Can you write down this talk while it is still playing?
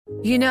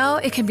You know,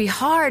 it can be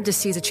hard to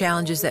see the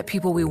challenges that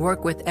people we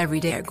work with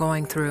every day are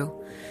going through.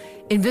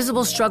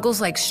 Invisible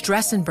struggles like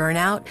stress and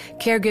burnout,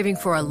 caregiving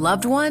for a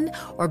loved one,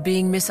 or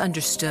being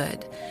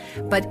misunderstood.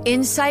 But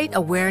insight,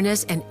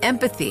 awareness, and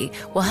empathy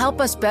will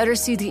help us better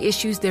see the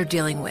issues they're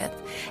dealing with.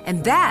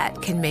 And that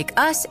can make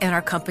us and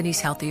our companies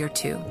healthier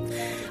too.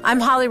 I'm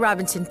Holly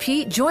Robinson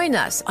Peete. Join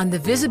us on The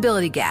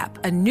Visibility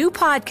Gap, a new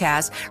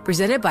podcast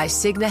presented by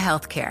Cigna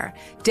Healthcare.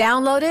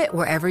 Download it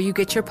wherever you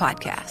get your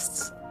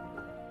podcasts.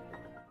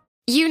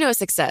 You know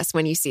success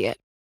when you see it.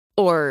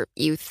 Or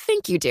you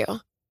think you do.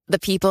 The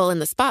people in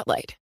the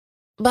spotlight.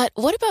 But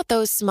what about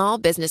those small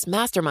business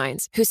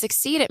masterminds who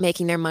succeed at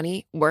making their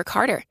money work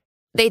harder?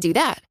 They do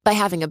that by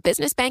having a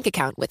business bank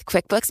account with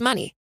QuickBooks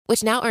Money,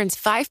 which now earns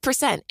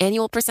 5%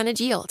 annual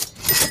percentage yield.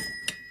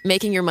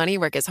 Making your money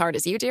work as hard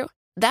as you do?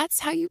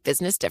 That's how you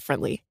business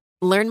differently.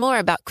 Learn more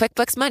about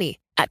QuickBooks Money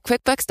at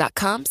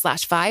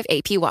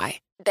quickbooks.com/5APY.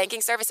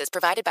 Banking services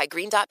provided by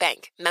Green Dot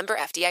Bank. Member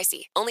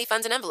FDIC. Only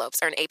funds and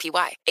envelopes earn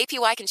APY.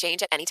 APY can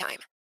change at any time.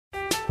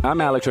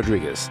 I'm Alex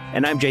Rodriguez.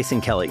 And I'm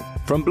Jason Kelly.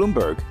 From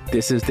Bloomberg,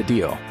 this is The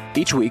Deal.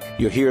 Each week,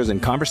 you'll hear us in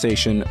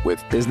conversation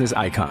with business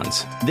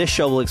icons. This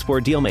show will explore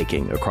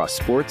deal-making across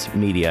sports,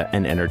 media,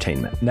 and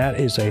entertainment. That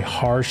is a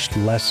harsh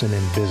lesson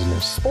in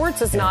business.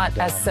 Sports is not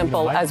as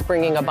simple as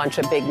bringing a bunch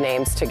of big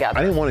names together.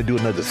 I didn't want to do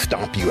another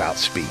stomp you out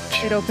speech.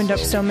 It opened up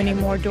so many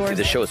more doors.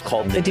 The show is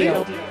called The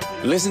Deal.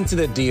 Listen to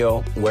The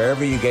Deal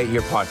wherever you get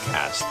your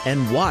podcast.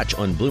 And watch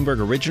on Bloomberg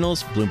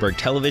Originals, Bloomberg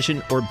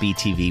Television, or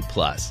BTV+.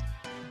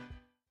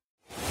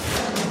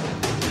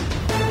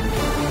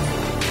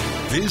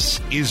 This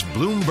is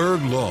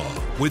Bloomberg Law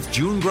with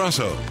June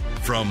Grasso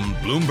from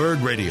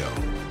Bloomberg Radio.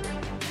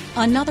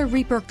 Another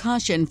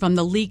repercussion from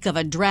the leak of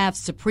a draft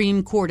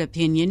Supreme Court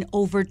opinion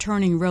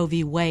overturning Roe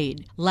v.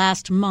 Wade.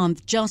 Last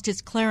month,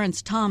 Justice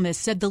Clarence Thomas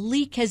said the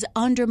leak has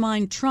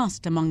undermined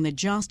trust among the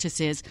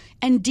justices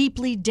and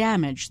deeply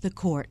damaged the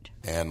court.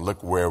 And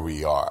look where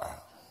we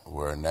are,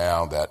 where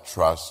now that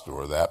trust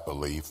or that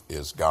belief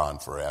is gone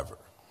forever.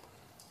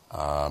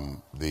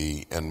 And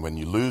when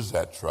you lose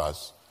that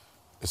trust,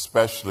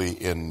 especially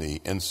in the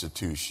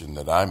institution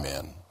that I'm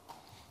in,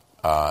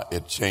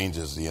 it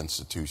changes the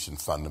institution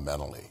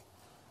fundamentally.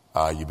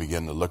 You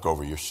begin to look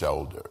over your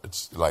shoulder.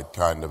 It's like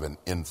kind of an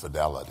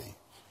infidelity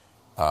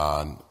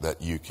that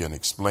you can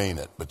explain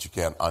it, but you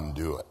can't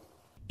undo it.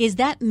 Is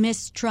that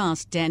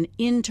mistrust and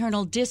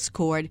internal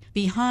discord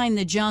behind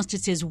the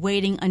justices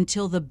waiting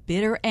until the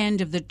bitter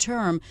end of the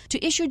term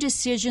to issue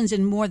decisions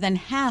in more than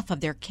half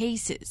of their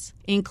cases,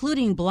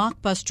 including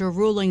blockbuster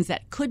rulings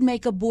that could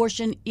make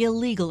abortion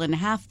illegal in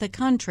half the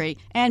country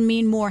and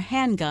mean more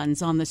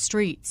handguns on the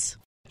streets?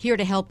 Here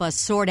to help us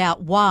sort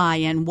out why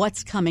and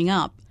what's coming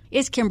up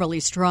is Kimberly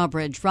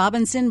Strawbridge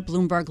Robinson,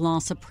 Bloomberg Law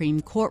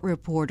Supreme Court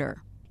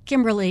reporter.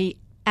 Kimberly,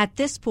 at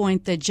this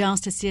point, the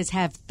justices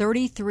have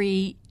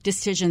 33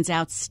 decisions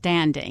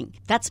outstanding.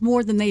 That's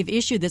more than they've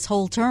issued this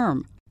whole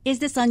term. Is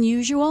this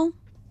unusual?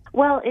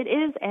 Well, it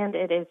is and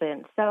it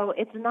isn't. So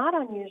it's not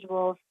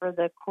unusual for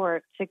the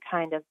court to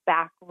kind of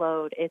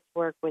backload its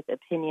work with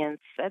opinions.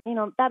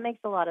 That makes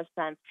a lot of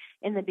sense.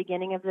 In the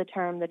beginning of the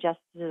term, the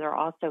justices are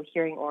also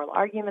hearing oral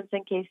arguments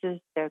in cases.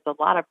 There's a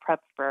lot of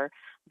prep for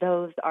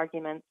those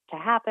arguments to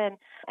happen.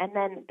 And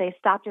then they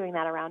stop doing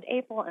that around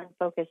April and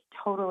focus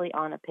totally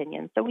on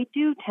opinions. So we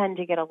do tend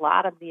to get a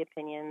lot of the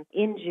opinions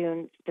in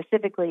June,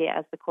 specifically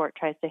as the court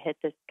tries to hit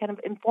this kind of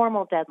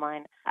informal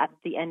deadline at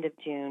the end of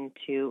June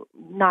to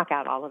knock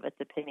out all of its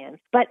opinions.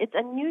 But it's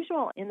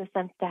unusual in the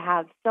sense to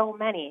have so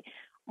many.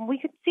 We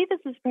could see that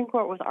the Supreme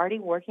Court was already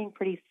working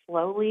pretty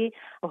slowly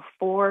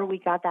before we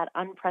got that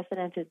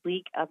unprecedented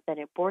leak of that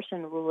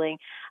abortion ruling.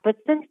 But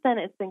since then,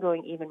 it's been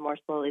going even more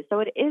slowly. So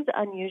it is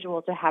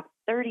unusual to have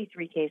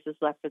 33 cases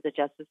left for the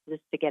justices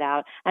to get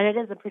out. And it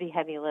is a pretty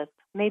heavy list.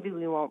 Maybe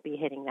we won't be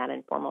hitting that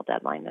informal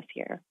deadline this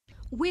year.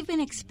 We've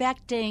been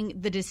expecting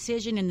the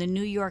decision in the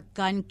New York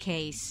gun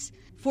case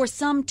for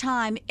some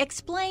time.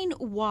 Explain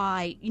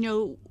why,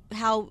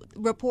 how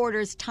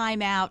reporters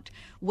time out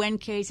when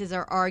cases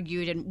are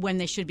argued and when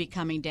they should be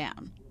coming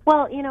down.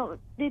 Well,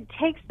 it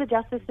takes the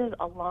justices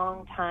a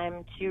long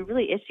time to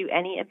really issue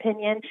any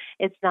opinion.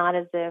 It's not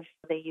as if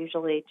they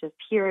usually just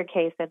hear a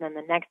case and then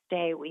the next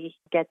day we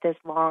get this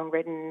long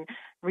written,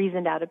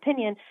 reasoned out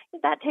opinion.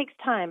 That takes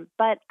time.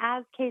 But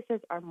as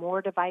cases are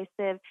more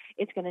divisive,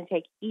 it's going to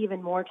take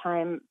even more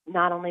time,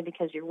 not only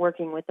because you're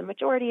working with the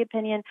majority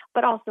opinion,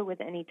 but also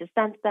with any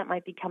dissents that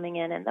might be coming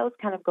in. And those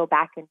kind of go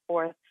back and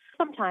forth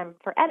sometime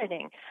for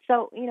editing.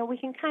 So, we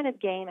can kind of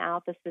game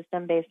out the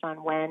system based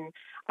on when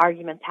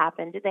arguments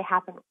happen. Did they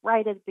happen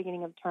right at the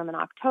beginning of term in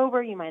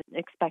October? You might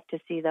expect to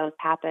see those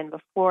happen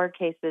before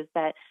cases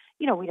that,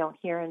 we don't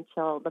hear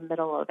until the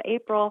middle of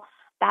April.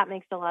 That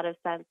makes a lot of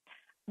sense.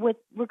 With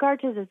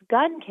regard to this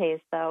gun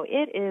case, though,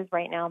 it is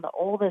right now the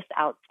oldest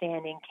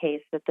outstanding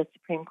case that the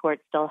Supreme Court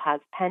still has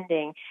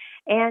pending.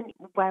 And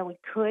while we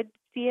could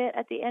see it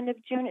at the end of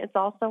June. It's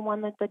also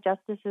one that the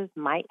justices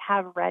might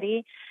have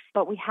ready,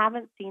 but we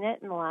haven't seen it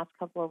in the last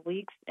couple of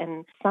weeks.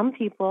 And some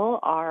people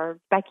are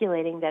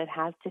speculating that it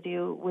has to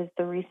do with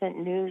the recent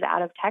news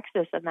out of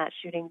Texas and that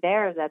shooting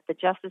there, that the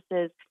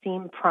justices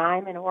seem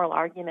prime in oral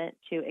argument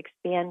to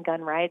expand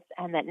gun rights,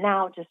 and that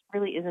now just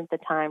really isn't the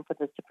time for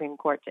the Supreme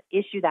Court to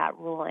issue that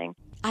ruling.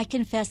 I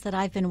confess that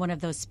I've been one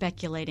of those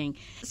speculating.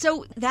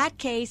 So that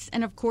case,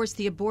 and of course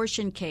the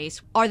abortion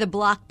case, are the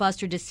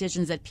blockbuster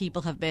decisions that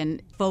people have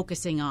been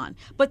focusing on.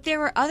 But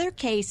there are other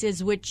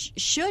cases which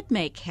should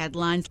make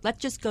headlines. Let's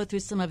just go through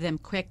some of them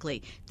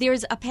quickly.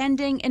 There's a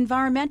pending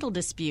environmental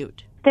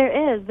dispute.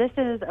 There is. This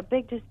is a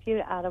big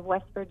dispute out of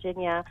West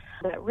Virginia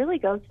that really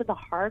goes to the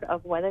heart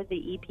of whether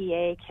the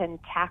EPA can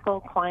tackle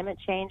climate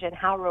change and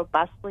how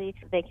robustly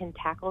they can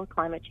tackle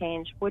climate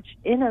change, which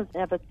in and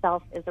of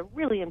itself is a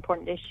really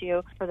important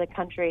issue for the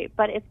country.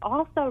 But it's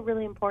also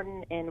really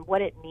important in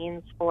what it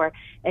means for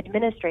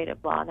administrative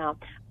law. Now,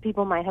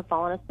 people might have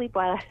fallen asleep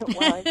while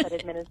I said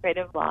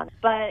administrative law,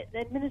 but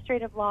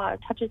administrative law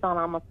touches on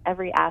almost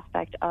every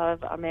aspect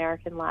of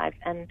American life.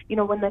 And, you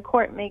know, when the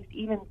court makes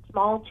even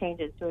small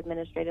changes to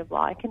administrative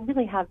law, it can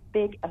really have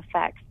big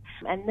effects.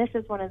 And this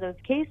is one of those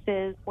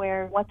cases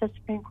where what the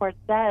Supreme Court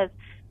says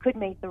could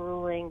make the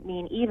ruling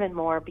mean even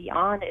more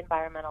beyond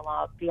environmental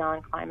law,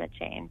 beyond climate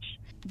change.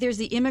 There's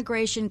the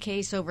immigration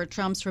case over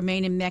Trump's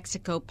Remain in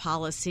Mexico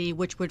policy,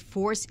 which would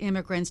force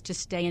immigrants to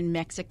stay in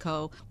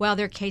Mexico while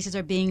their cases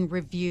are being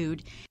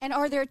reviewed. And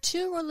are there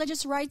 2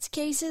 religious rights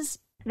cases?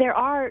 There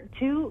are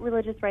 2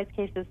 religious rights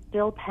cases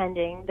still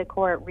pending. The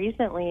court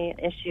recently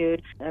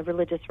issued a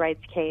religious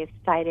rights case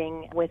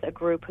siding with a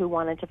group who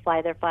wanted to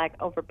fly their flag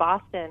over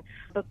Boston.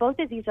 But both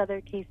of these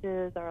other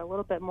cases are a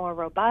little bit more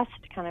robust,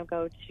 kind of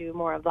go to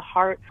more of the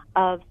heart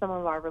of some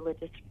of our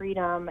religious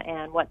freedom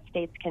and what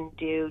states can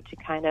do to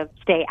kind of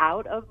stay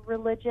out of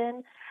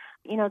religion.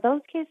 You know, those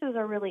cases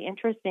are really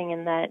interesting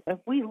in that if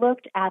we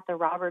looked at the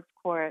Roberts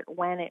Court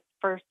when it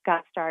first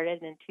got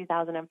started in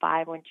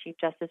 2005 when Chief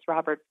Justice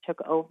Roberts took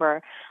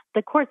over,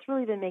 the court's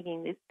really been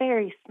making these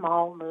very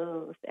small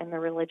moves in the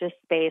religious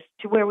space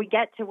to where we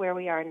get to where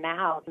we are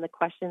now. And the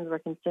questions we're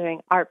considering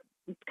are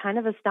kind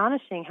of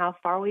astonishing how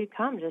far we've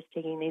come just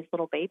taking these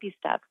little baby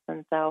steps.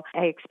 And so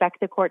I expect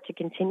the court to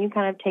continue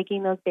kind of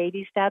taking those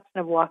baby steps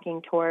and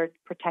walking toward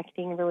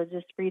protecting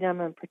religious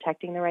freedom and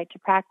protecting the right to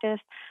practice.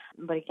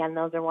 But again,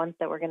 those are ones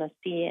that we're going to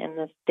see in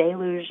this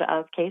deluge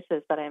of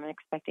cases that I'm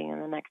expecting in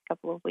the next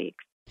couple of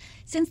weeks.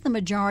 Since the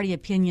majority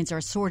opinions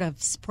are sort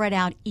of spread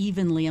out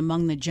evenly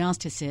among the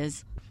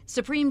justices,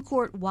 Supreme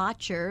Court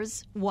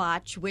watchers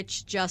watch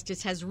which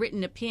justice has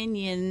written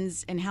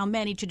opinions and how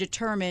many to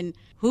determine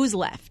who's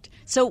left.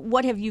 So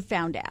what have you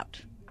found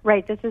out?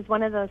 Right. This is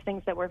one of those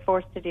things that we're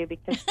forced to do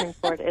because Supreme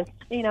Court is,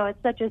 you know,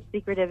 it's such a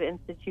secretive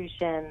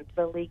institution,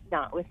 the leak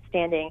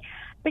notwithstanding.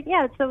 But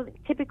yeah, so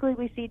typically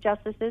we see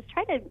justices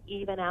try to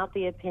even out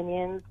the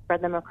opinions,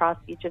 spread them across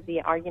each of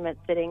the argument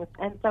sittings,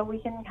 and so we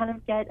can kind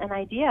of get an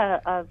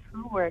idea of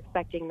who we're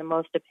expecting the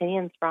most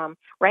opinions from.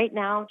 Right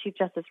now, Chief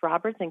Justice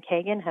Roberts and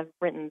Kagan have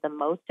written the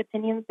most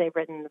opinions. They've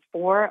written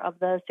 4 of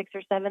the 6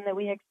 or 7 that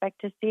we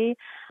expect to see,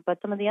 but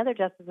some of the other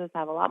justices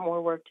have a lot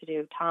more work to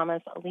do.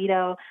 Thomas,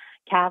 Alito,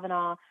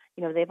 Kavanaugh,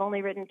 you know, they've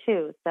only written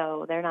 2,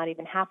 so they're not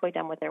even halfway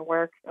done with their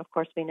work. Of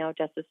course, we know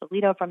Justice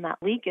Alito from that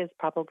leak is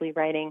probably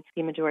writing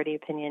the majority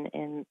opinion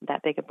in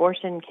that big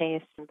abortion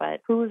case,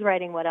 but who's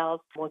writing what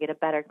else, we'll get a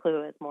better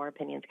clue as more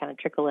opinions kind of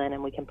trickle in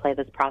and we can play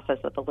this process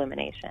of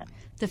elimination.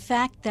 The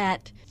fact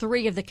that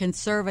 3 of the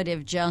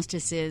conservative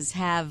justices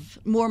have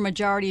more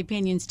majority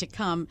opinions to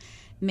come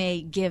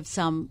may give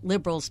some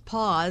liberals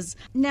pause.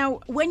 Now,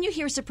 when you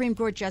hear Supreme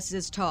Court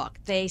justices talk,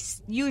 they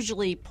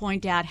usually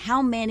point out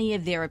how many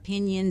of their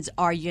opinions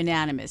are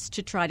unanimous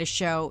to try to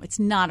show it's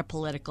not a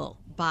political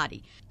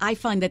body. I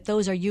find that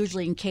those are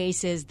usually in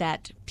cases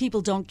that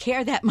people don't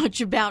care that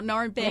much about and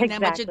aren't paying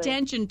that much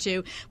attention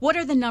to. What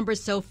are the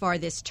numbers so far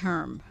this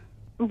term?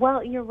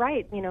 Well, you're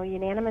right. You know,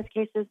 unanimous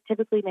cases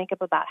typically make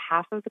up about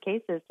half of the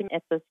cases.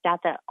 It's a stat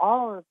that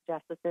all of the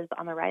justices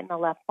on the right and the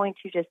left point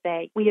to just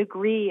say we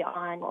agree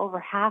on over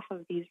half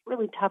of these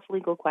really tough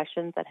legal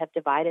questions that have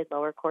divided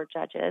lower court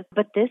judges.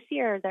 But this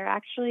year, they're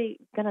actually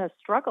going to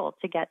struggle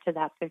to get to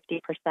that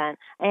 50%.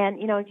 And,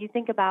 you know, if you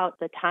think about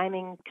the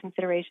timing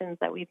considerations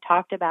that we've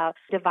talked about,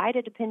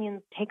 divided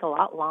opinions take a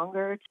lot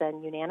longer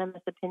than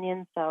unanimous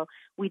opinions. So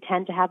we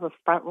tend to have a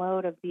front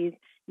load of these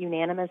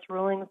unanimous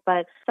rulings.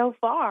 But so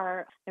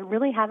far, there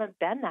really haven't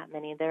been that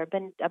many. There have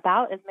been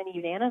about as many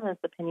unanimous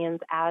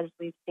opinions as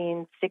we've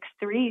seen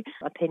 6-3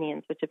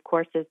 opinions, which of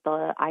course is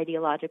the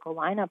ideological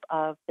lineup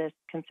of this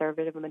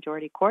conservative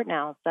majority court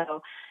now.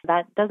 So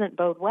that doesn't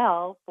bode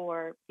well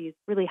for these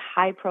really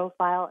high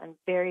profile and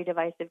very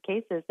divisive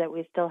cases that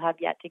we still have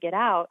yet to get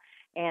out.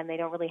 and they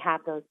don't really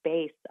have those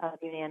base of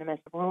unanimous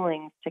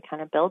rulings to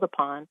kind of build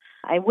upon.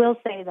 I will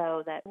say,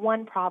 though, that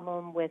one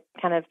problem with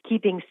kind of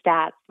keeping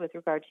stats with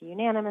regard to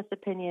unanimous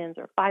opinions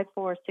or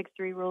 5-4,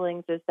 6-3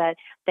 rulings is that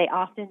they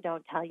often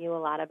don't tell you a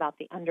lot about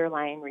the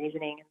underlying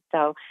reasoning. And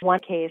so one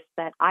case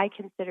that I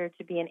consider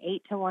to be an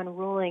 8-1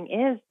 ruling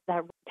is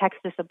that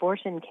Texas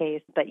abortion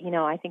case. But,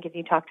 I think if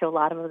you talk to a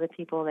lot of other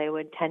people, they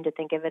would tend to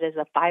think of it as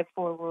a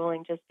 5-4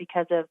 ruling just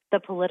because of the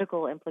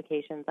political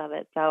implications of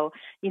it. So,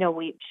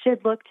 we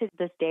should look to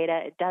this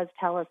data. It does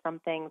tell us some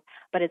things,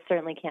 but it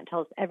certainly can't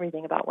tell us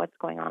everything about what's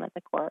going on at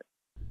the court.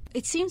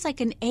 It seems like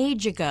an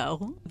age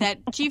ago that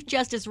Chief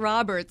Justice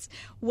Roberts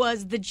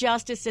was the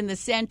justice in the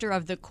center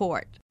of the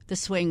court, the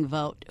swing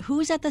vote.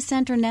 Who's at the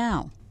center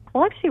now?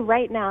 Well, actually,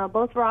 right now,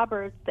 both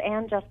Roberts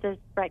and Justice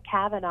Brett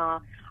Kavanaugh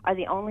are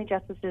the only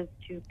justices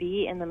to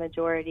be in the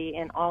majority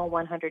in all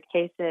 100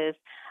 cases.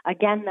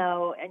 Again,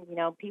 though, and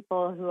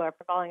people who are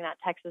following that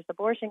Texas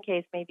abortion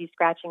case may be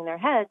scratching their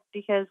heads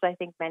because I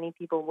think many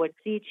people would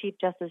see Chief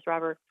Justice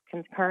Roberts'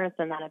 concurrence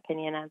in that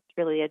opinion as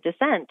really a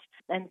dissent.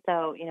 And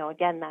so,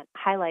 again, that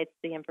highlights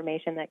the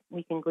information that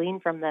we can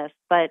glean from this.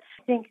 But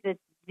I think that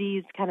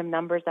these kind of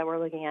numbers that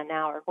we're looking at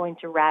now are going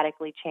to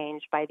radically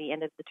change by the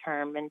end of the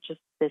term in just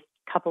this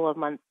couple of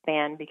months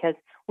span because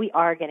we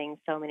are getting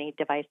so many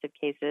divisive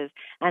cases.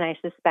 And I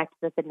suspect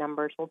that the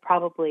numbers will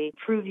probably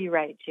prove you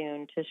right,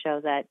 June, to show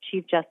that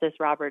Chief Justice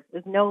Roberts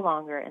is no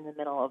longer in the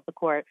middle of the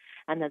court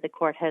and that the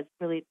court has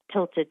really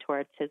tilted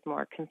towards his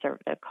more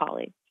conservative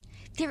colleagues.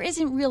 There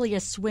isn't really a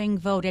swing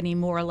vote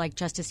anymore like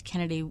Justice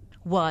Kennedy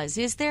was,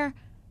 is there?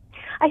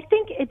 I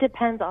think it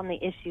depends on the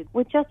issue.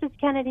 With Justice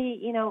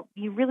Kennedy,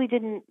 you really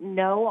didn't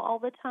know all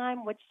the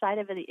time which side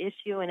of the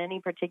issue in any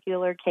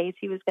particular case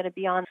he was going to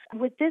be on.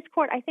 With this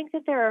court, I think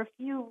that there are a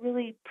few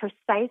really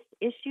precise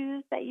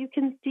issues that you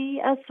can see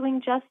as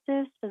swing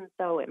justice, and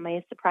so it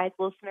may surprise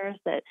listeners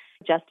that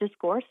Justice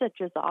Gorsuch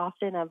is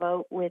often a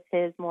vote with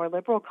his more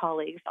liberal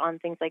colleagues on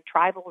things like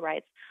tribal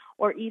rights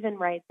or even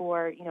rights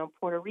for,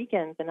 Puerto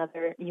Ricans and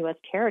other U.S.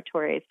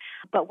 territories.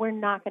 But we're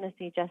not going to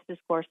see Justice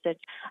Gorsuch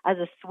as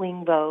a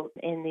swing vote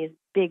in these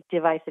big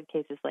divisive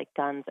cases like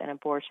guns and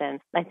abortion.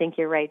 I think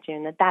you're right,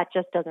 June, that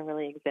just doesn't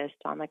really exist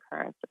on the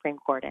current Supreme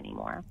Court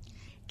anymore.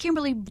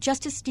 Kimberly,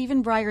 Justice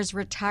Stephen Breyer is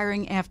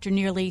retiring after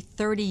nearly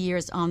 30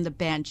 years on the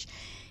bench.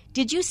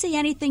 Did you see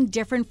anything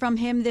different from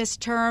him this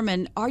term,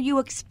 and are you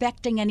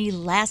expecting any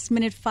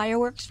last-minute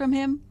fireworks from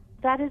him?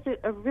 That is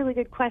a really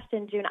good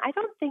question, June. I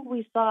don't think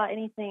we saw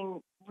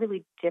anything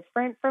really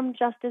different from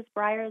Justice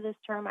Breyer this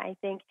term. I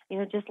think,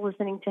 just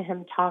listening to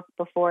him talk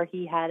before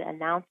he had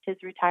announced his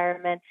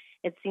retirement,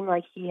 it seemed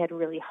like he had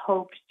really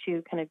hoped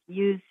to kind of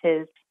use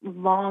his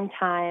long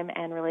time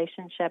and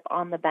relationship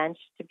on the bench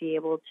to be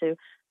able to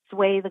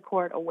sway the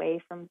court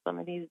away from some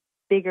of these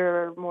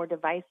bigger, more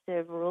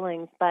divisive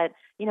rulings. But,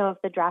 if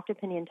the draft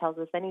opinion tells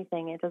us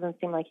anything, it doesn't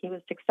seem like he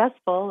was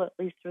successful, at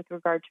least with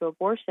regard to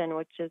abortion,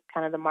 which is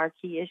kind of the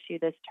marquee issue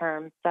this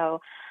term. So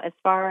as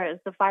far as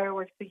the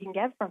fireworks we can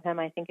get from him,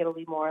 I think it'll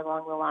be more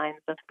along the lines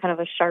of kind of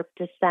a sharp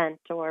dissent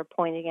or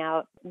pointing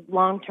out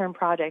long-term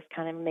projects,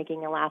 kind of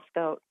making a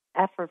last-go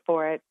effort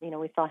for it.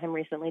 We saw him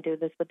recently do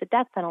this with the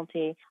death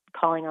penalty,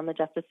 calling on the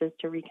justices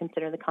to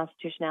reconsider the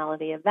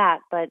constitutionality of that.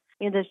 But,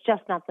 there's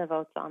just not the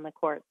votes on the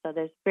court. So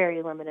there's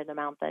very limited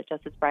amount that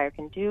Justice Breyer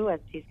can do as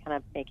he's kind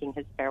of making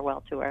his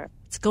farewell tour.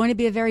 It's going to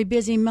be a very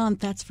busy month,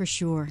 that's for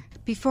sure.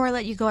 Before I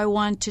let you go, I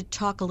want to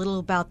talk a little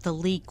about the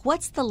leak.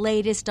 What's the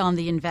latest on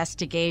the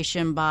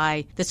investigation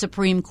by the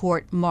Supreme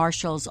Court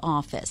Marshal's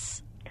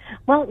office?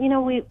 Well,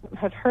 we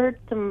have heard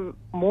some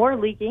more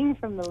leaking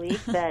from the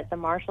leak that the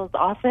Marshal's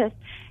office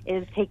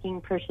is taking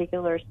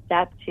particular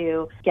steps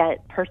to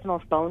get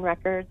personal phone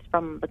records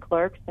from the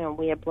clerks.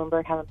 We at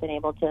Bloomberg haven't been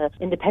able to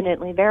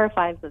independently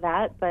verify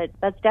that, but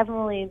that's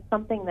definitely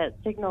something that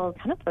signals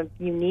kind of a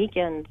unique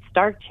and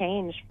stark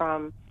change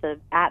from the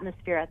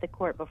atmosphere at the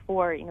court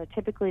before.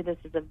 Typically this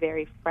is a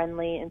very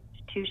friendly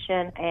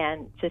institution,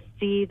 and to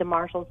see the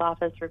Marshal's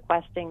office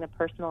requesting the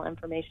personal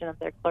information of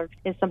their clerks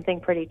is something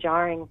pretty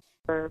jarring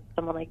for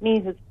someone like me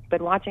who's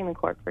been watching the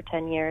court for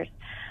 10 years.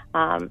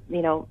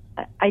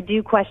 I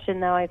do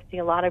question, though, I see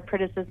a lot of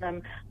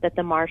criticism that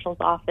the Marshal's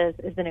office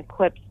isn't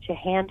equipped to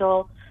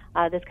handle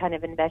this kind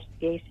of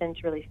investigation,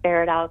 to really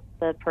ferret out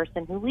the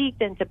person who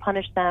leaked and to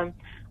punish them.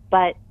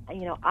 But,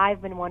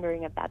 I've been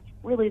wondering if that's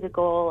really the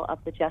goal of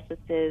the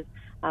justices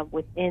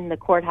within the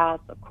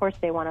courthouse. Of course,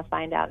 they want to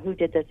find out who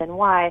did this and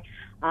why,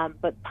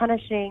 but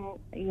punishing,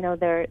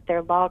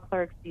 their law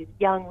clerks, these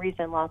young,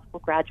 recent law school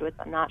graduates,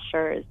 I'm not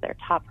sure is their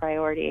top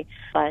priority.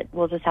 But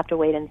we'll just have to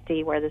wait and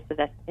see where this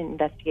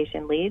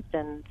investigation leads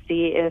and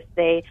see if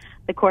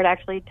the court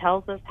actually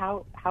tells us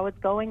how it's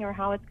going or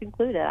how it's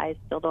concluded. I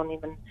still don't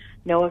even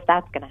know if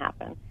that's going to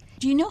happen.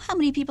 Do you know how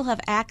many people have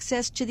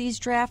access to these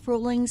draft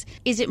rulings?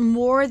 Is it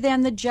more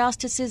than the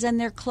justices and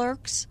their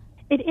clerks?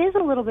 It is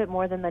a little bit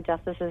more than the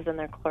justices and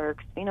their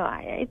clerks.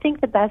 I think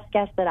the best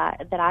guess that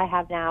I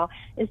have now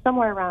is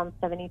somewhere around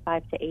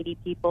 75 to 80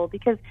 people,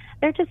 because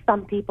there are just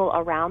some people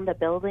around the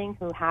building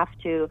who have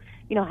to,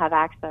 have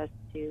access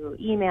to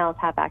emails,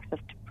 have access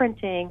to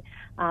printing,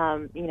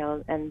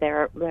 and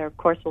there of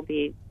course will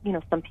be,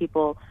 some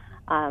people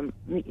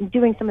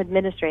doing some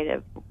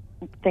administrative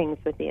things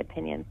with the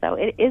opinion. So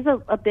it is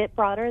a bit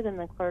broader than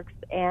the clerks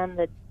and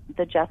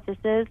the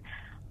justices.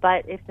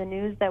 But if the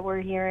news that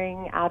we're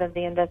hearing out of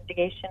the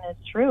investigation is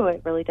true,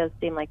 it really does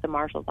seem like the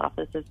marshal's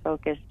office is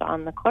focused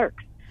on the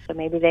clerks. So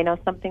maybe they know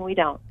something we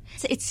don't.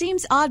 It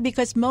seems odd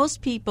because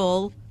most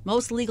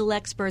legal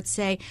experts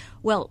say,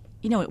 well,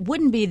 it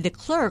wouldn't be the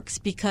clerks,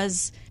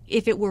 because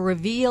if it were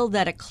revealed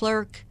that a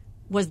clerk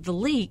was the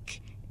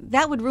leak,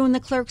 that would ruin the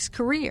clerk's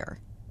career.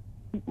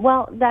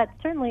 Well, that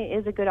certainly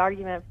is a good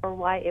argument for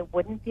why it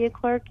wouldn't be a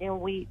clerk.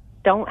 We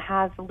don't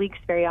have leaks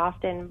very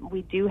often.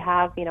 We do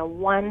have,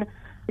 one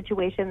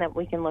situation that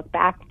we can look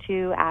back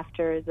to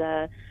after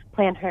the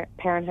Planned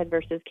Parenthood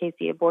versus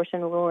Casey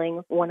abortion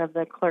ruling. One of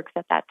the clerks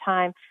at that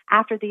time,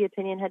 after the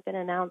opinion had been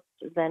announced,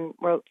 then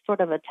wrote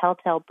sort of a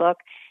telltale book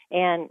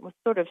and was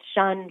sort of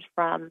shunned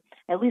from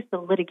at least the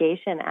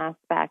litigation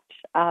aspect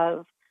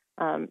of,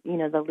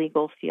 the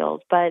legal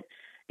field. But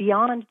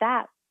beyond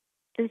that,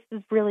 this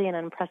is really an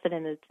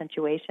unprecedented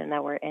situation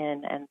that we're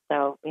in. And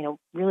so,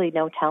 really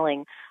no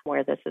telling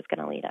where this is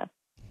going to lead us.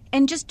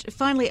 And just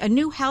finally, a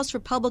new House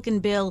Republican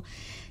bill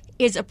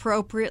is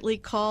appropriately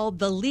called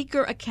the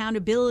Leaker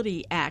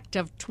Accountability Act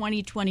of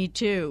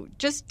 2022.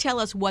 Just tell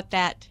us what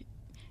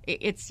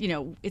it's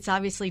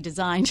obviously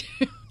designed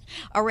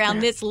around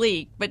this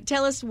leak, but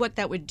tell us what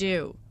that would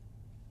do.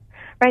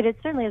 Right, it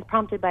certainly is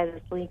prompted by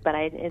this leak, but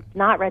it's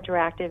not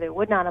retroactive. It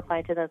would not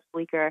apply to this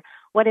leaker.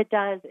 What it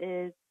does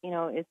is,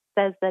 it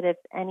says that if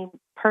any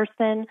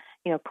person,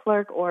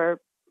 clerk or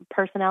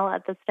personnel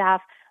at the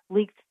staff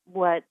leaks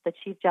what the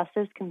Chief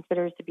Justice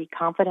considers to be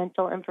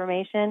confidential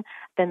information,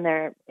 then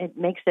it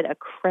makes it a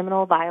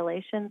criminal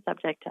violation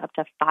subject to up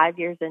to 5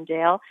 years in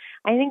jail.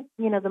 I think,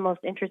 the most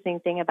interesting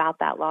thing about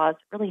that law is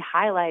it really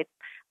highlights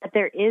that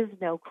there is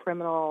no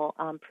criminal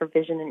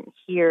provision in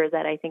here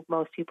that I think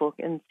most people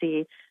can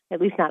see, at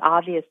least not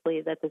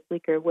obviously, that this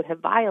leaker would have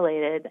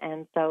violated.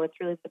 And so it's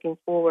really looking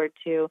forward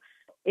to,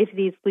 if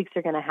these leaks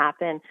are going to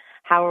happen,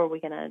 how are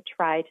we going to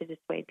try to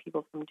dissuade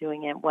people from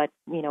doing it? What,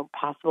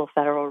 possible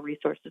federal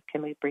resources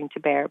can we bring to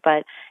bear?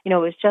 But, it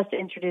was just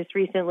introduced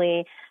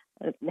recently.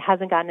 It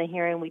hasn't gotten a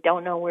hearing. We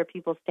don't know where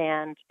people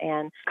stand.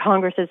 And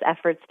Congress's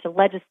efforts to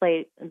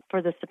legislate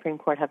for the Supreme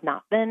Court have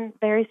not been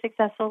very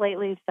successful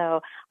lately.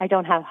 So I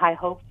don't have high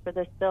hopes for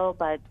this bill.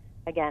 But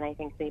again, I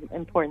think the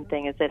important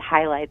thing is it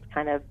highlights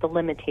kind of the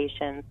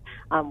limitations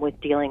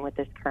with dealing with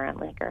this current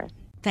leaker.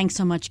 Thanks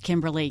so much,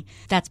 Kimberly.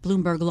 That's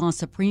Bloomberg Law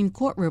Supreme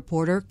Court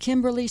reporter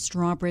Kimberly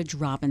Strawbridge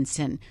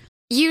Robinson.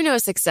 You know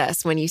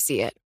success when you see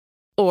it.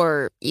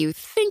 Or you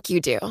think you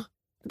do.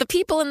 The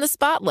people in the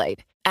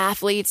spotlight.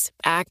 Athletes,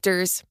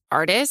 actors,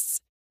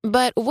 artists.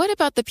 But what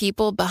about the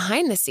people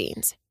behind the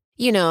scenes?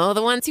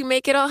 The ones who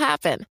make it all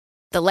happen.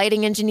 The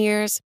lighting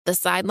engineers, the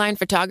sideline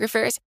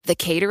photographers, the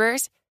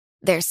caterers.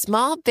 They're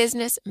small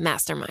business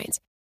masterminds.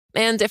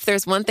 And if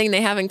there's one thing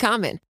they have in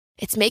common,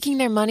 it's making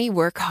their money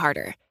work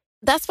harder.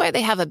 That's why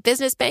they have a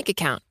business bank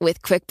account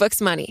with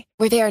QuickBooks Money,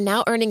 where they are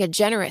now earning a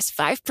generous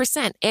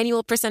 5%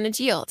 annual percentage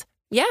yield.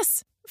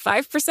 Yes,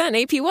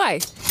 5% APY.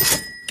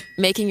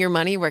 Making your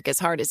money work as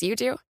hard as you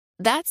do?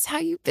 That's how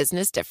you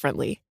business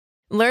differently.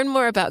 Learn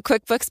more about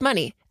QuickBooks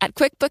Money at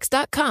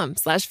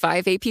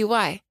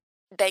QuickBooks.com/5APY.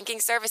 Banking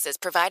services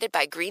provided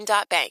by Green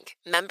Dot Bank,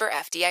 member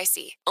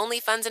FDIC. Only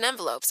funds and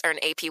envelopes earn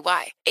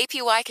APY.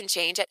 APY can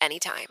change at any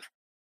time.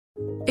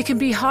 It can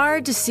be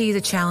hard to see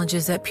the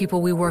challenges that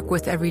people we work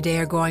with every day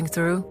are going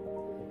through.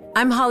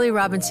 I'm Holly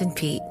Robinson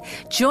Peete.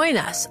 Join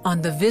us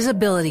on The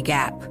Visibility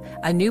Gap,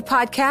 a new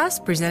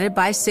podcast presented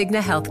by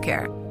Cigna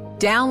Healthcare.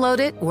 Download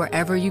it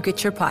wherever you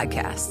get your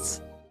podcasts.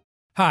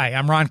 Hi,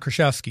 I'm Ron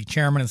Kraszewski,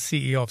 Chairman and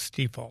CEO of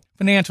Stifel.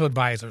 Financial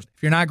advisors,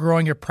 if you're not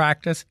growing your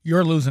practice,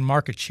 you're losing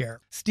market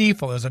share.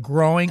 Stifel is a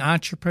growing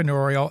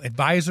entrepreneurial,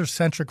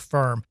 advisor-centric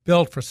firm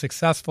built for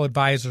successful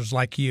advisors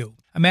like you.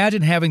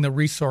 Imagine having the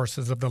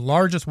resources of the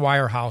largest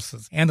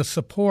wirehouses and the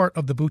support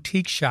of the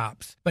boutique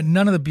shops, but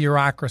none of the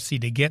bureaucracy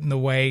to get in the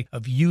way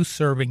of you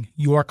serving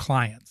your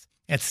clients.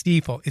 At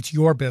Stifel, it's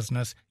your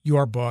business,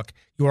 your book,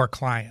 your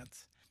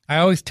clients. I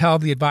always tell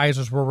the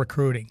advisors we're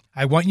recruiting,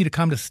 I want you to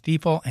come to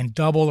Stifel and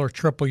double or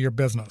triple your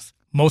business.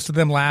 Most of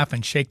them laugh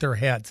and shake their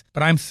heads,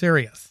 but I'm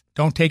serious.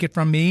 Don't take it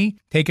from me.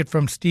 Take it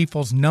from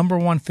Stifel's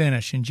 #1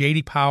 finish in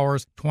J.D.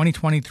 Power's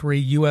 2023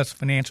 U.S.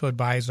 Financial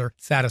Advisor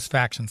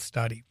Satisfaction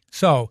Study.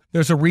 So,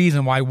 there's a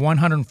reason why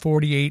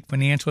 148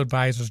 financial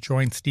advisors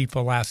joined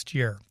Stifel last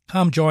year.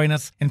 Come join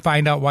us and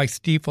find out why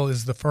Stifel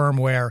is the firm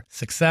where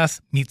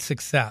success meets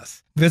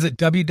success. Visit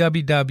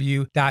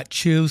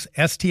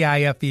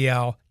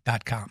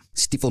www.choosestifel.com.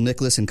 Stifel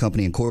Nicholas and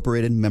Company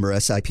Incorporated, member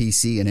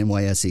SIPC and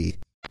NYSE.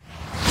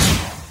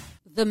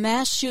 The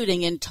mass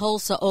shooting in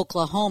Tulsa,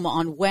 Oklahoma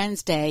on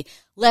Wednesday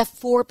left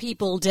 4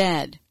 people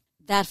dead.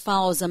 That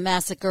follows a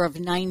massacre of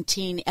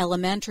 19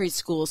 elementary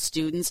school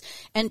students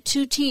and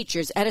 2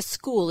 teachers at a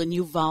school in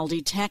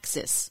Uvalde,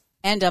 Texas,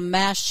 and a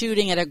mass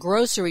shooting at a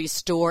grocery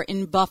store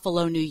in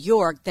Buffalo, New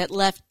York that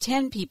left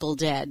 10 people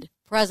dead.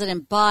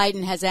 President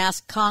Biden has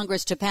asked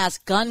Congress to pass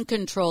gun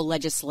control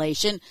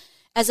legislation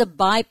as a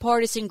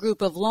bipartisan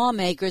group of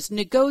lawmakers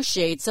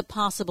negotiates a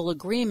possible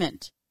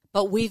agreement.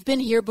 But we've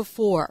been here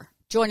before.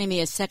 Joining me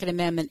is Second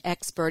Amendment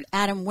expert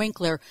Adam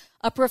Winkler,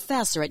 a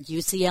professor at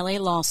UCLA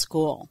Law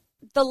School.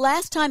 The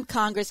last time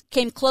Congress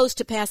came close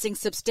to passing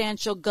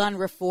substantial gun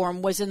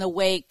reform was in the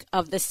wake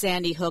of the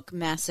Sandy Hook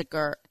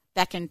massacre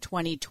back in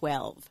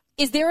 2012.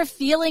 Is there a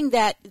feeling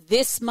that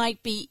this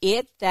might be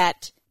it,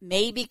 that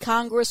maybe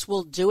Congress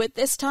will do it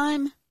this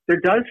time? There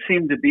does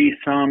seem to be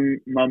some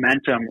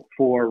momentum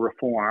for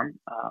reform,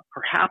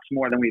 perhaps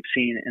more than we've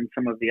seen in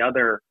some of the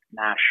other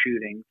mass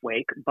shooting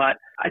wake, but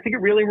I think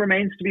it really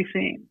remains to be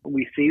seen.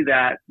 We see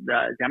that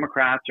the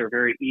Democrats are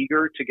very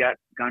eager to get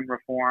gun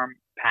reform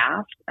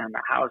passed, and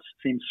the House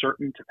seems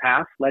certain to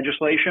pass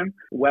legislation.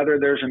 Whether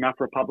there's enough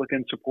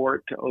Republican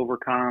support to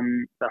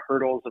overcome the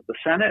hurdles of the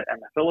Senate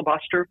and the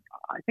filibuster,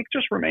 I think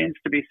just remains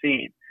to be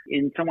seen.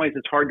 In some ways,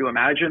 it's hard to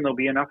imagine there'll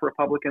be enough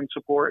Republican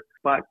support,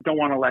 but don't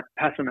want to let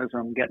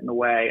pessimism get in the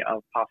way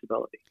of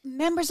possibility.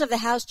 Members of the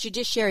House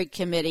Judiciary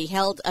Committee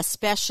held a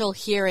special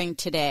hearing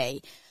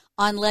today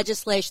on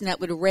legislation that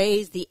would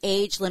raise the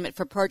age limit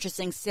for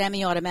purchasing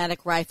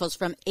semi-automatic rifles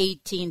from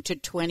 18 to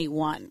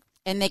 21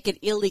 and make it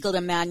illegal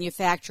to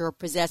manufacture or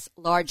possess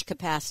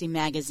large-capacity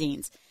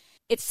magazines.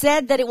 It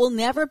said that it will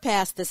never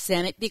pass the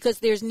Senate because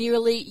there's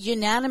nearly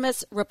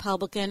unanimous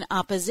Republican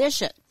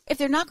opposition. If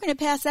they're not going to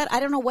pass that, I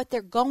don't know what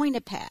they're going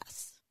to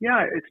pass.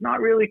 Yeah, it's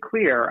not really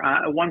clear.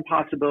 One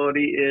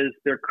possibility is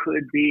there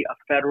could be a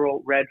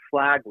federal red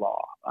flag law.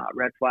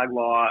 Red flag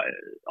law,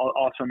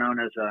 also known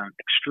as an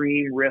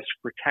extreme risk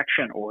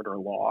protection order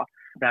law,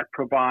 that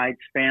provides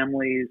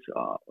families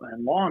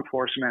and law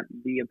enforcement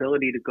the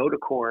ability to go to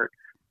court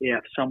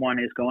if someone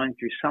is going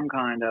through some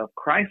kind of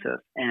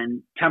crisis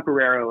and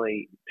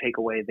temporarily take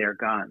away their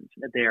guns.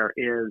 There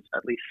is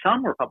at least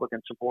some Republican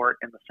support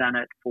in the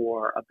Senate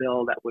for a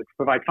bill that would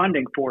provide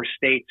funding for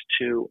states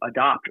to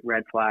adopt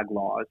red flag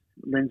laws.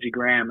 Lindsey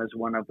Graham is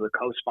one of the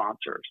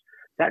co-sponsors.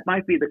 That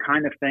might be the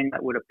kind of thing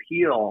that would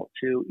appeal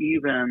to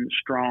even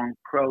strong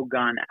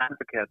pro-gun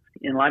advocates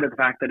in light of the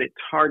fact that it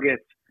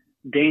targets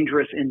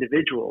dangerous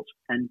individuals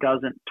and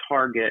doesn't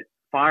target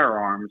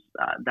firearms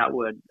that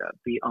would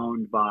be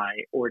owned by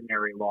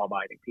ordinary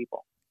law-abiding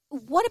people.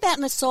 What about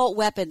an assault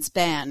weapons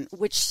ban,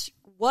 which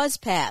was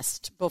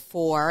passed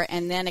before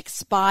and then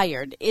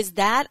expired? Is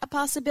that a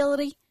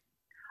possibility?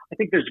 I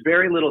think there's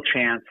very little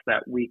chance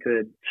that we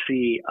could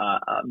see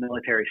a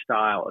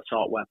military-style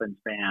assault weapons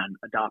ban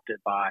adopted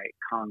by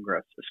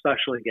Congress,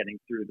 especially getting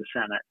through the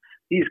Senate.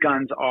 These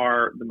guns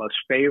are the most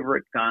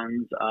favorite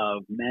guns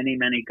of many,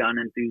 many gun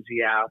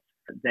enthusiasts.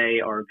 They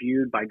are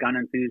viewed by gun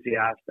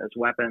enthusiasts as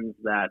weapons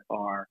that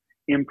are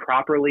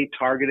improperly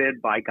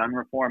targeted by gun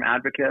reform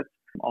advocates.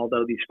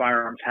 Although these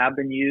firearms have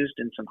been used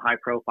in some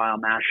high-profile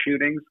mass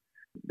shootings,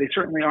 they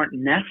certainly aren't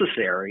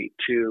necessary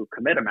to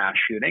commit a mass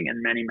shooting,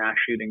 and many mass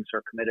shootings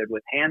are committed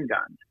with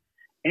handguns.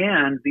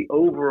 And the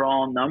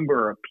overall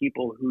number of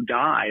people who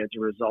die as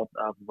a result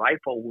of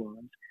rifle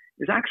wounds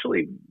is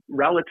actually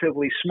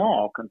relatively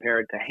small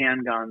compared to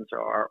handguns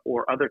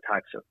or other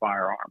types of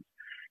firearms.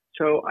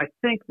 So I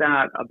think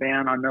that a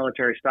ban on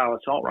military-style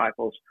assault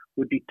rifles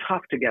would be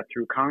tough to get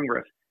through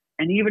Congress.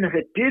 And even if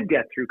it did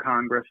get through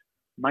Congress,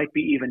 might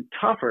be even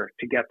tougher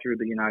to get through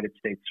the United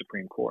States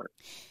Supreme Court.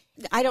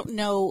 I don't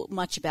know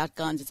much about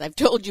guns, as I've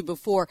told you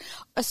before.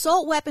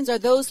 Assault weapons, are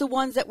those the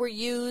ones that were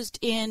used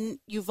in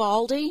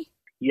Uvalde?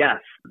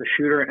 Yes. The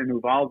shooter in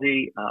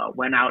Uvalde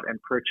went out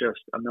and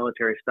purchased a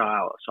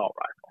military-style assault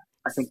rifle.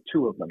 I think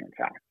 2 of them, in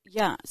fact.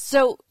 Yeah.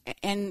 So,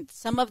 and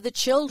some of the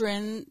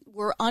children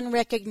were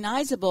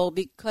unrecognizable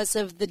because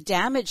of the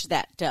damage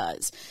that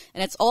does.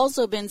 And it's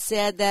also been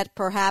said that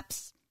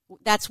perhaps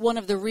that's one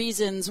of the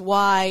reasons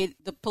why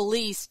the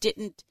police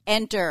didn't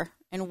enter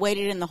and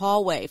waited in the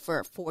hallway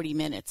for 40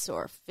 minutes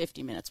or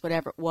 50 minutes,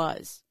 whatever it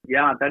was.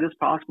 Yeah, that is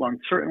possible. And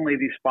certainly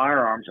these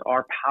firearms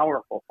are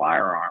powerful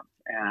firearms.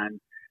 And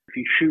if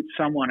you shoot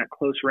someone at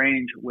close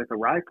range with a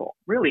rifle,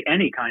 really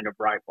any kind of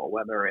rifle,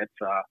 whether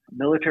it's a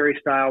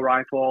military-style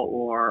rifle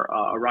or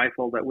a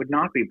rifle that would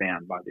not be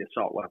banned by the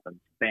assault weapons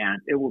ban,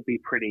 it will be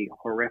pretty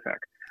horrific.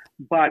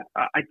 But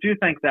I do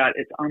think that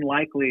it's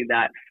unlikely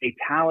that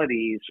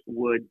fatalities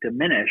would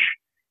diminish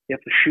if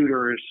the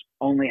shooters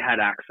only had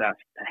access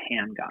to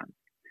handguns.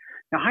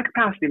 Now,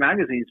 high-capacity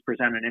magazines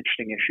present an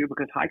interesting issue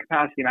because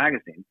high-capacity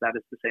magazines, that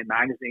is to say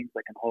magazines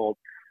that can hold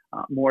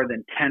more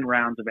than 10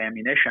 rounds of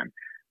ammunition,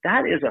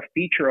 that is a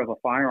feature of a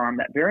firearm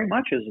that very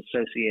much is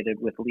associated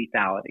with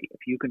lethality.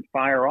 If you can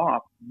fire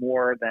off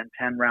more than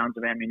 10 rounds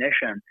of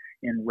ammunition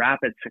in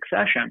rapid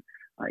succession,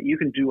 you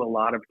can do a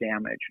lot of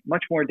damage,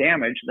 much more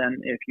damage than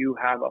if you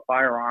have a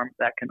firearm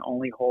that can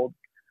only hold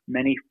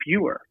many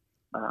fewer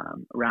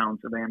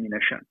rounds of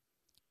ammunition.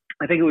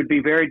 I think it would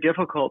be very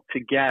difficult to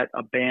get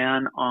a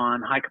ban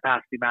on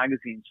high-capacity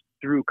magazines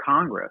through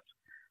Congress.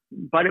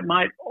 But it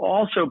might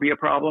also be a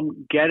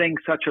problem getting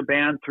such a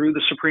ban through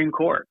the Supreme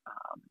Court.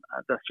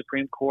 The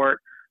Supreme Court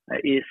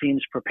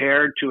seems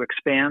prepared to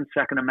expand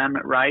Second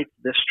Amendment rights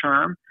this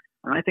term.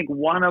 And I think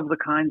one of the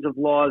kinds of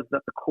laws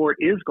that the court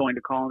is going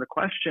to call into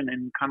question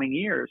in coming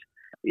years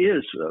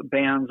is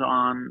bans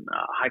on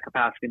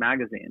high-capacity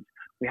magazines.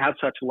 We have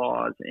such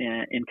laws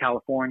in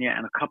California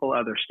and a couple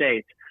other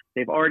states.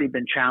 They've already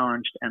been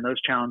challenged, and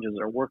those challenges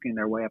are working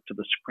their way up to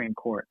the Supreme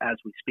Court as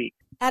we speak.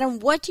 Adam,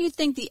 what do you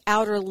think the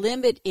outer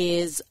limit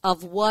is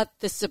of what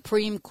the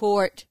Supreme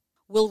Court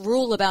will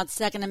rule about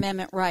Second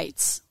Amendment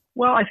rights?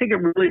 Well, I think it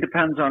really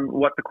depends on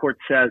what the court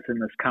says in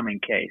this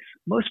coming case.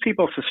 Most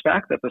people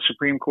suspect that the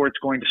Supreme Court's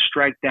going to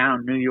strike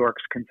down New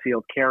York's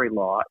concealed carry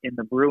law in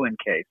the Bruen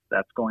case.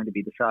 That's going to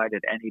be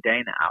decided any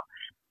day now.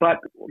 But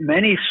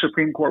many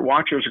Supreme Court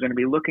watchers are going to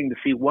be looking to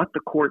see what the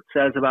court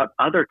says about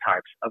other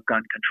types of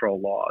gun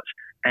control laws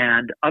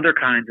and other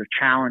kinds of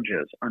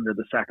challenges under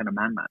the Second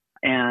Amendment.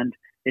 And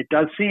it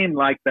does seem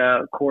like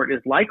the court is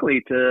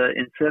likely to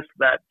insist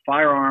that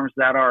firearms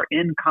that are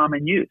in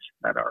common use,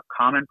 that are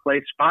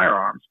commonplace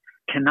firearms,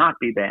 cannot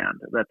be banned,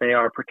 that they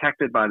are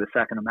protected by the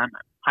Second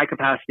Amendment.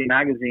 High-capacity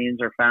magazines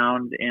are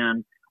found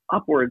in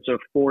upwards of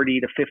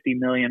 40 to 50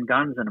 million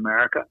guns in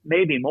America,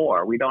 maybe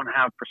more. We don't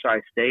have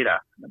precise data,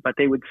 but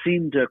they would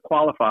seem to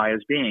qualify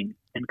as being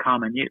in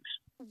common use.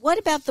 What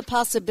about the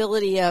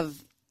possibility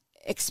of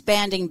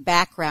expanding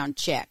background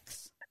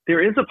checks?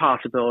 There is a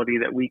possibility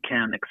that we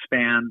can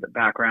expand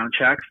background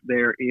checks.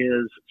 There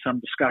is some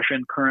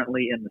discussion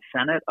currently in the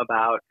Senate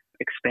about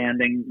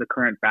expanding the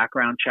current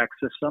background check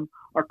system.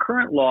 Our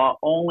current law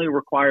only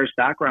requires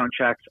background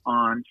checks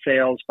on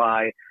sales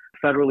by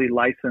federally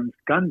licensed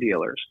gun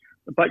dealers.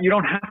 But you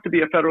don't have to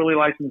be a federally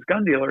licensed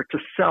gun dealer to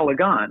sell a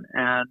gun.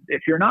 And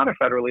if you're not a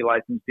federally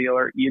licensed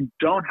dealer, you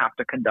don't have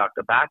to conduct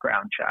a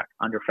background check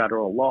under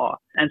federal law.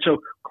 And so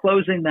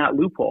closing that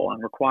loophole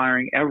and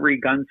requiring every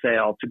gun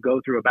sale to go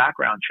through a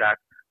background check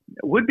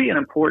would be an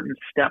important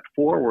step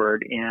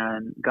forward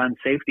in gun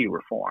safety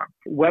reform.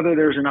 Whether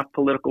there's enough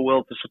political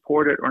will to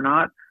support it or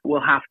not,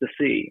 we'll have to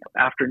see.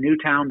 After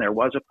Newtown, there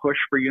was a push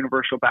for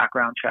universal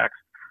background checks,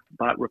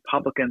 but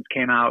Republicans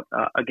came out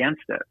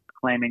against it,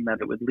 claiming that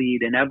it would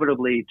lead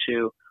inevitably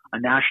to a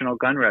national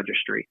gun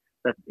registry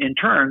that in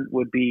turn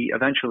would be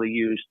eventually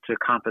used to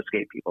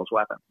confiscate people's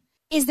weapons.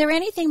 Is there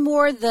anything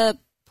more the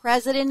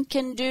president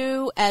can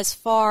do as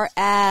far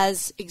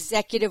as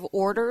executive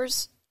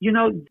orders? You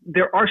know,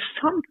 there are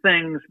some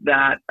things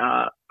that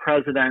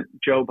President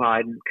Joe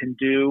Biden can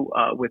do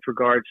with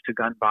regards to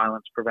gun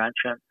violence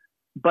prevention,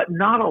 but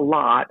not a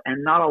lot,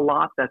 and not a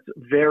lot that's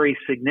very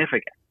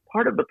significant.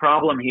 Part of the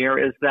problem here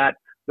is that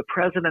the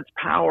president's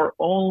power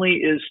only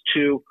is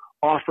to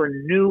offer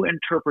new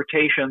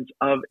interpretations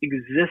of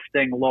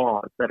existing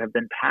laws that have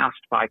been passed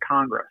by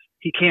Congress.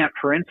 He can't,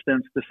 for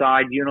instance,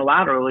 decide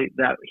unilaterally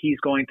that he's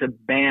going to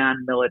ban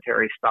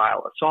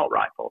military-style assault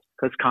rifles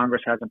because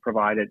Congress hasn't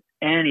provided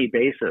any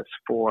basis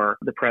for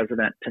the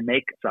president to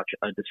make such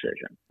a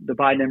decision. The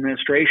Biden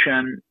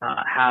administration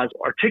has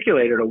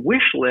articulated a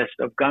wish list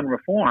of gun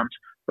reforms,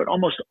 but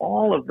almost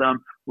all of them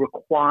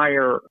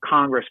require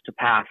Congress to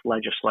pass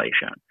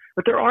legislation.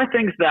 But there are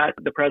things that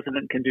the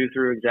president can do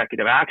through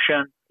executive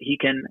action. He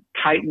can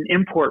tighten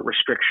import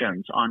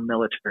restrictions on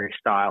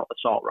military-style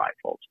assault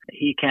rifles.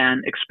 He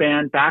can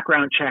expand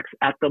background checks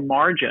at the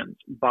margins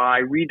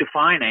by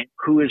redefining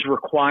who is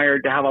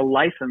required to have a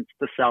license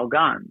to sell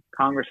guns.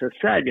 Congress has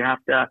said you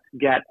have to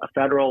get a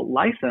federal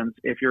license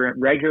if you're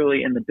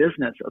regularly in the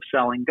business of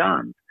selling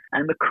guns.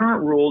 And the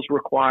current rules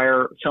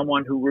require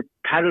someone who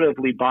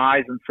repetitively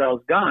buys and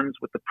sells guns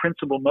with the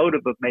principal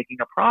motive of making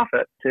a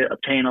profit to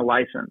obtain a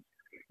license.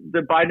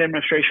 The Biden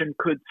administration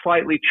could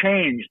slightly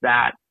change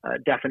that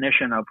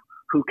definition of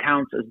who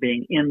counts as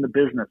being in the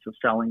business of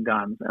selling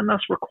guns and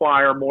thus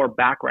require more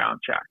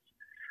background checks.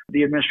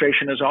 The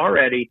administration has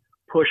already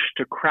pushed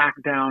to crack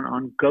down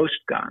on ghost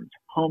guns,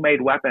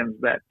 homemade weapons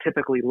that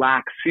typically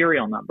lack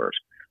serial numbers,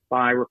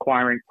 by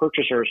requiring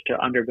purchasers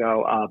to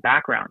undergo a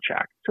background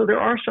check. So there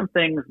are some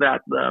things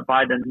that the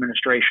Biden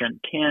administration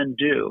can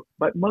do,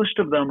 but most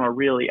of them are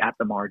really at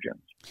the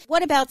margins.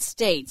 What about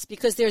states?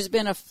 Because there's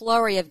been a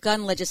flurry of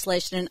gun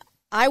legislation, and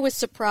I was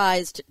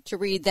surprised to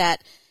read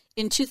that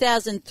in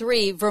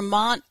 2003,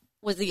 Vermont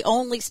was the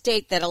only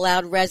state that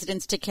allowed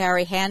residents to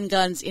carry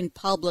handguns in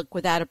public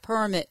without a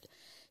permit.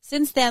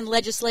 Since then,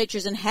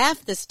 legislatures in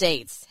half the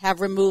states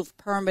have removed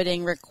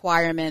permitting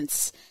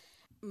requirements,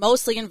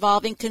 mostly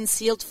involving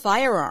concealed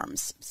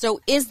firearms. So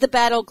is the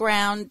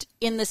battleground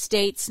in the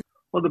states?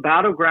 Well, the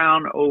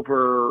battleground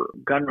over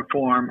gun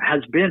reform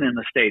has been in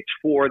the states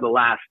for the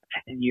last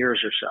 10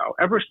 years or so.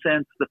 Ever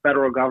since the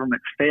federal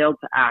government failed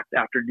to act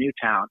after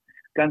Newtown,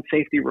 gun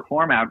safety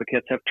reform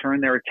advocates have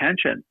turned their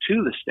attention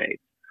to the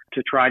states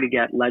to try to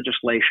get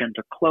legislation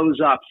to close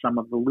up some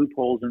of the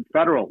loopholes in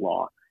federal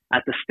law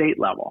at the state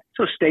level.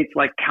 So states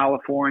like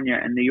California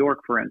and New York,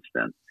 for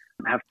instance,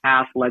 have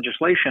passed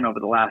legislation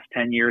over the last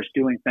 10 years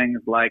doing things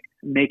like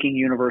making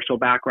universal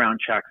background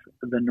checks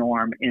the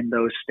norm in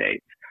those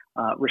states,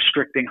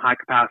 restricting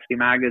high-capacity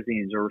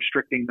magazines or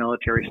restricting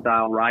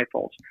military-style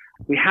rifles.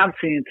 We have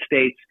seen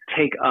states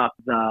take up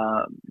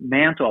the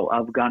mantle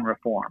of gun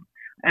reform.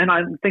 And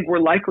I think we're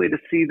likely to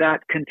see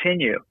that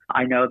continue.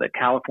 I know that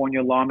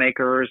California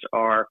lawmakers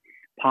are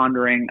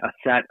pondering a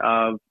set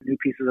of new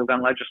pieces of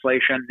gun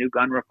legislation, new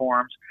gun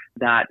reforms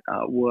that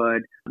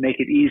would make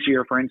it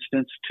easier, for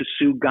instance, to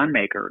sue gun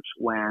makers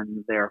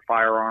when their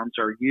firearms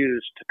are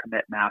used to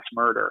commit mass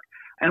murder.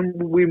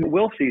 And we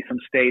will see some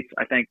states,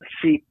 I think,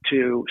 seek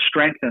to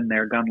strengthen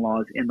their gun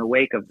laws in the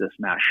wake of this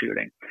mass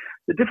shooting.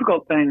 The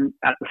difficult thing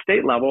at the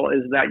state level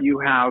is that you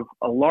have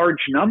a large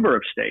number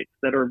of states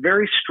that are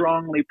very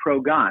strongly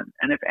pro-gun.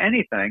 And if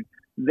anything,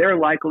 they're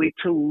likely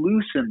to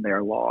loosen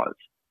their laws,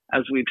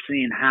 as we've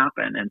seen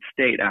happen in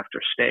state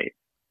after state.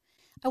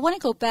 I want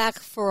to go back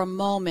for a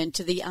moment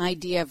to the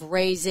idea of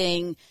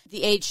raising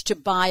the age to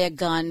buy a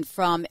gun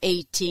from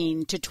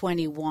 18 to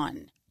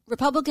 21.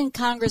 Republican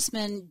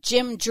Congressman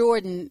Jim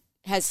Jordan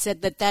has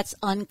said that that's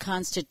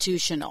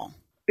unconstitutional.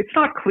 It's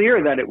not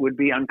clear that it would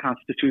be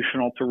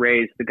unconstitutional to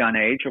raise the gun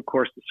age. Of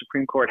course, the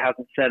Supreme Court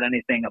hasn't said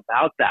anything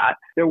about that.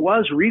 There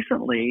was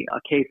recently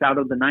a case out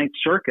of the Ninth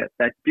Circuit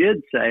that did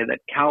say that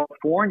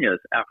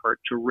California's effort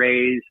to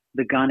raise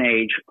the gun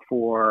age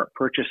for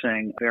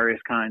purchasing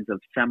various kinds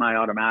of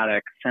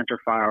semi-automatic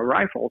centerfire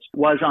rifles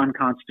was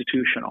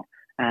unconstitutional.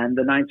 And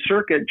the Ninth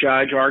Circuit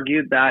judge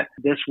argued that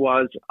this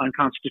was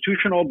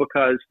unconstitutional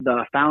because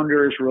the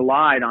founders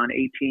relied on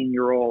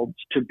 18-year-olds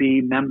to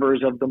be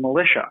members of the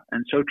militia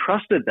and so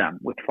trusted them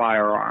with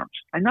firearms.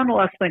 I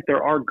nonetheless think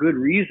there are good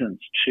reasons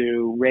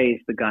to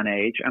raise the gun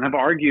age and have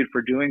argued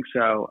for doing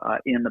so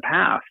in the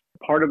past.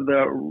 Part of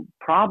the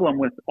problem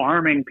with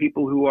arming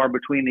people who are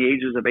between the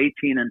ages of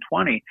 18 and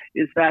 20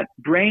 is that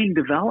brain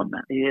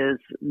development is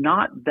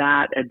not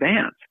that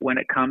advanced when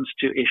it comes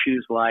to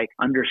issues like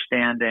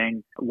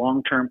understanding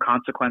long-term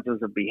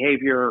consequences of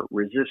behavior,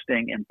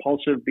 resisting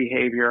impulsive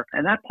behavior.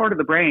 And that part of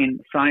the brain,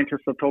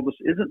 scientists have told us,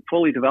 isn't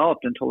fully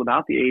developed until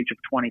about the age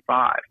of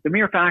 25. The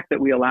mere fact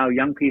that we allow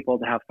young people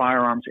to have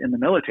firearms in the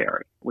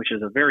military, which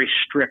is a very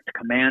strict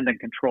command and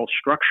control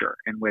structure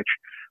in which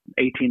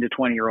 18 to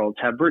 20-year-olds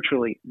have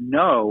virtually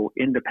no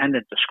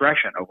independent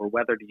discretion over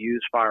whether to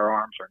use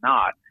firearms or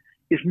not,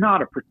 is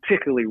not a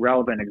particularly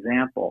relevant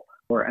example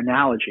or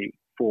analogy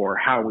for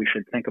how we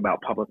should think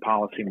about public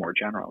policy more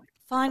generally.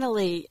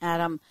 Finally,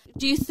 Adam,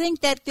 do you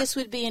think that this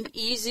would be an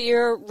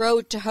easier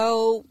road to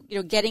hoe,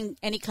 getting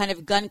any kind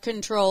of gun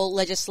control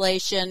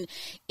legislation,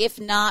 if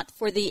not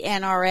for the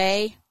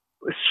NRA?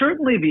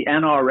 Certainly the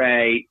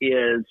NRA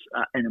is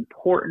an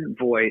important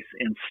voice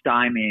in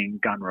stymieing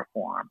gun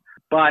reform.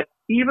 But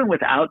even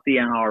without the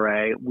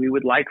NRA, we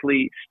would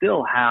likely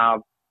still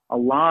have a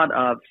lot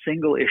of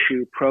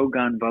single-issue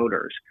pro-gun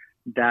voters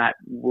that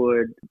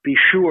would be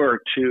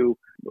sure to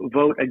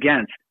vote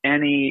against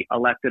any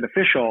elected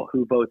official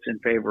who votes in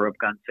favor of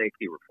gun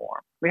safety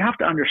reform. We have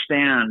to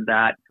understand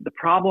that the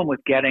problem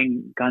with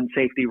getting gun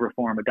safety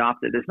reform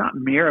adopted is not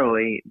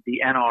merely the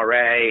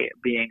NRA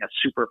being a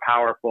super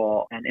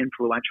powerful and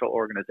influential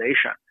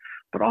organization,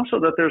 but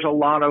also that there's a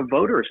lot of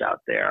voters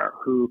out there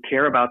who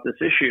care about this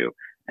issue.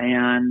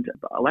 And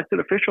elected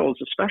officials,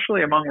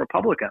 especially among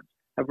Republicans,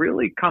 have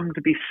really come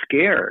to be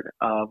scared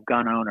of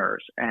gun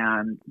owners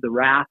and the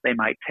wrath they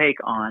might take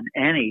on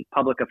any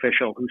public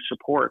official who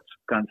supports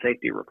gun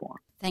safety reform.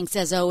 Thanks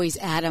as always,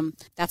 Adam.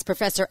 That's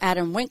Professor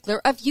Adam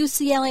Winkler of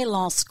UCLA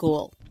Law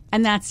School.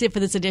 And that's it for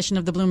this edition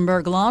of the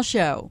Bloomberg Law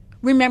Show.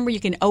 Remember, you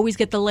can always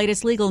get the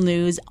latest legal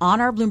news on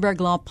our Bloomberg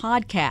Law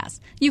podcast.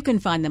 You can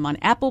find them on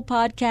Apple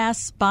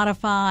Podcasts,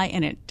 Spotify,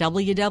 and at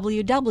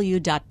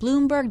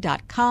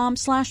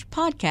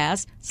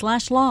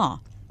www.bloomberg.com/podcast/law.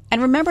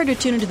 And remember to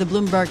tune into the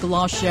Bloomberg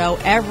Law Show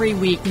every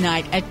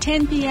weeknight at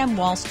 10 p.m.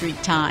 Wall Street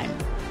time.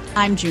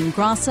 I'm June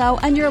Grosso,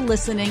 and you're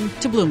listening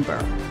to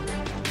Bloomberg.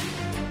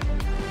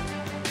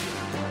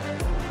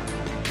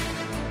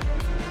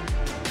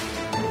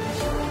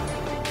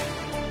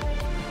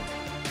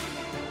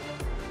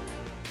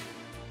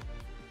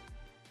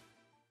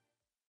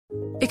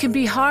 It can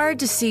be hard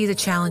to see the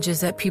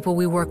challenges that people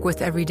we work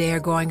with every day are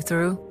going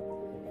through.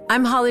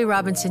 I'm Holly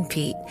Robinson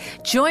Peete.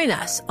 Join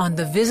us on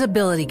The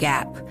Visibility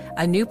Gap,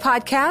 a new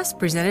podcast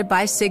presented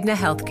by Cigna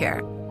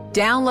Healthcare.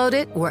 Download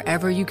it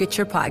wherever you get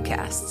your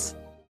podcasts.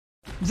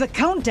 The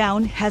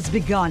countdown has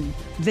begun.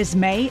 This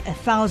May,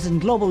 1,000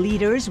 global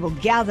leaders will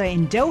gather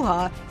in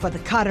Doha for the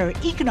Qatar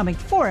Economic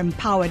Forum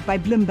powered by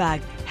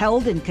Bloomberg,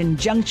 held in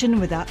conjunction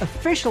with our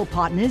official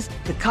partners,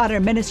 the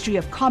Qatar Ministry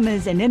of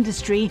Commerce and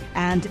Industry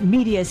and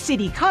Media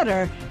City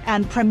Qatar,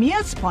 and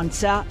premier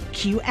sponsor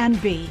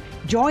QNB.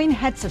 Join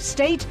heads of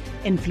state,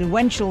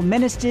 influential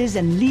ministers,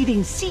 and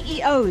leading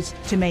CEOs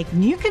to make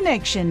new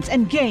connections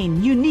and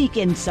gain unique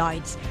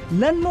insights.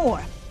 Learn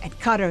more at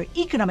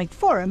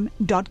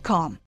QatarEconomicForum.com.